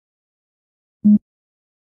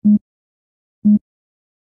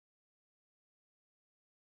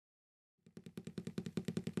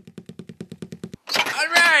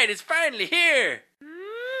it's finally here!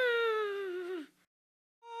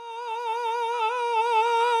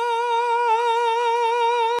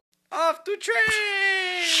 Off to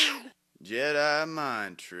trade! Jedi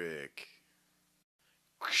mind trick.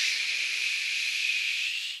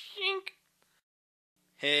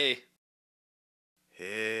 Hey.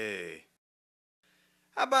 Hey.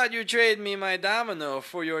 How about you trade me my domino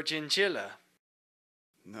for your chinchilla?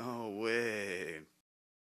 No way.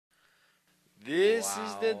 This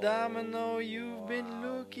is the domino you've been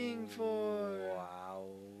looking for.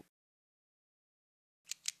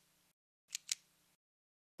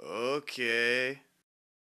 Okay.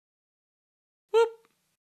 Whoop.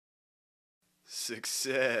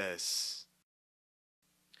 Success.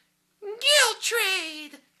 Guild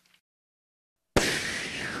trade!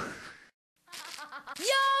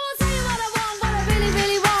 Yo, tell me what I want, what I really,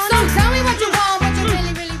 really want. So tell me what you want, what you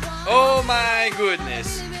really, really want. Oh my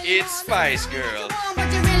goodness, it's Spice Girl.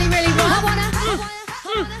 What you really, really want.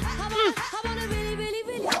 I wanna really, really,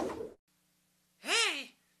 really.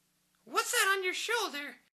 Hey, what's that on your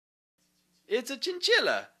shoulder? It's a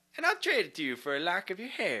chinchilla, and I'll trade it to you for a lock of your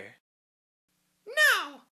hair.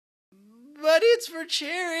 No! But it's for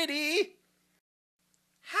charity.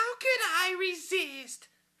 How could I resist?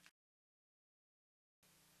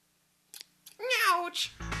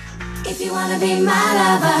 Ouch! If you wanna be my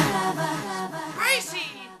lover, Pricey!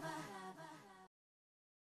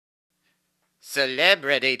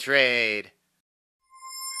 Celebrity trade.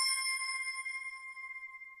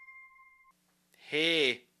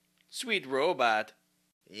 Hey, sweet robot.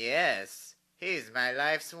 Yes, he's my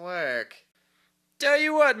life's work. Tell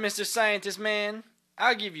you what, Mr. Scientist Man,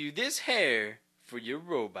 I'll give you this hair for your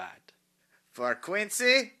robot. For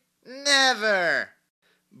Quincy? Never!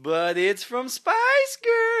 But it's from Spice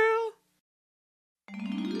Girl.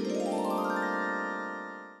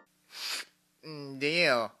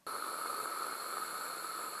 Deal.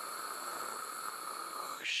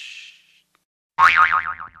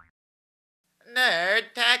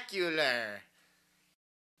 Nerdtacular.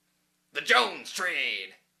 The Jones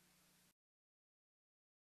trade.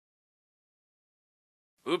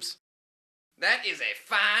 Oops. That is a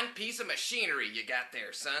fine piece of machinery you got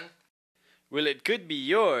there, son. Well, it could be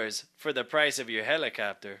yours for the price of your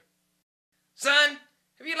helicopter. Son,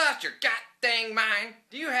 have you lost your god-dang mind?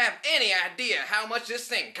 Do you have any idea how much this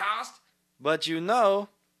thing cost? But you know,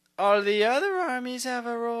 all the other armies have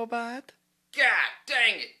a robot. God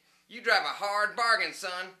dang it. You drive a hard bargain,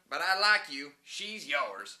 son, but I like you. She's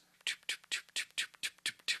yours.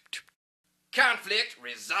 Conflict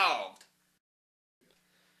resolved.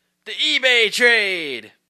 The eBay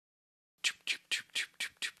trade.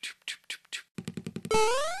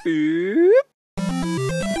 Oop.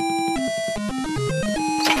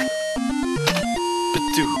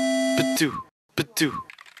 Ba-doo, ba-doo.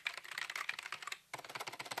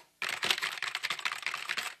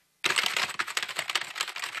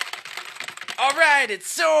 All right, it's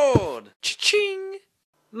sold. Cha-ching.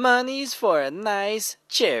 Money's for a nice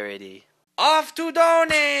charity. Off to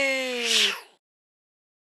donate.